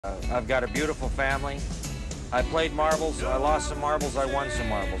I've got a beautiful family. I played marbles, I lost some marbles, I won some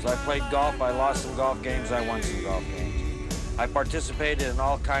marbles. I played golf, I lost some golf games, I won some golf games. I participated in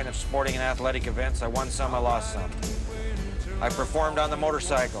all kinds of sporting and athletic events. I won some, I lost some. I performed on the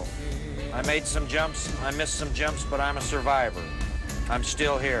motorcycle. I made some jumps, I missed some jumps, but I'm a survivor. I'm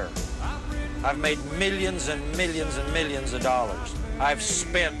still here. I've made millions and millions and millions of dollars. I've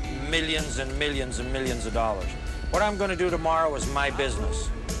spent millions and millions and millions of dollars. What I'm going to do tomorrow is my business.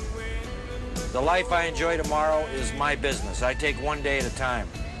 The life I enjoy tomorrow is my business. I take one day at a time.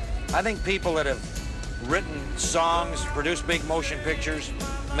 I think people that have written songs, produced big motion pictures,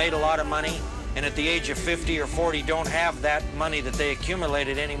 made a lot of money, and at the age of 50 or 40 don't have that money that they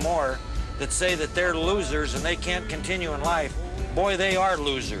accumulated anymore, that say that they're losers and they can't continue in life, boy, they are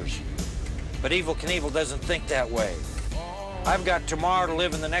losers. But Evel Knievel doesn't think that way. I've got tomorrow to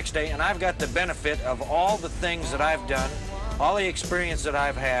live in the next day, and I've got the benefit of all the things that I've done, all the experience that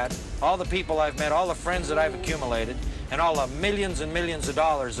I've had, all the people I've met, all the friends that I've accumulated, and all the millions and millions of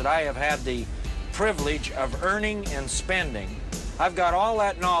dollars that I have had the privilege of earning and spending. I've got all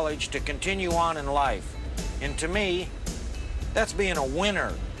that knowledge to continue on in life. And to me, that's being a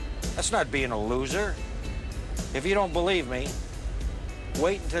winner. That's not being a loser. If you don't believe me,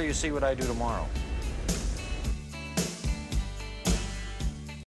 wait until you see what I do tomorrow.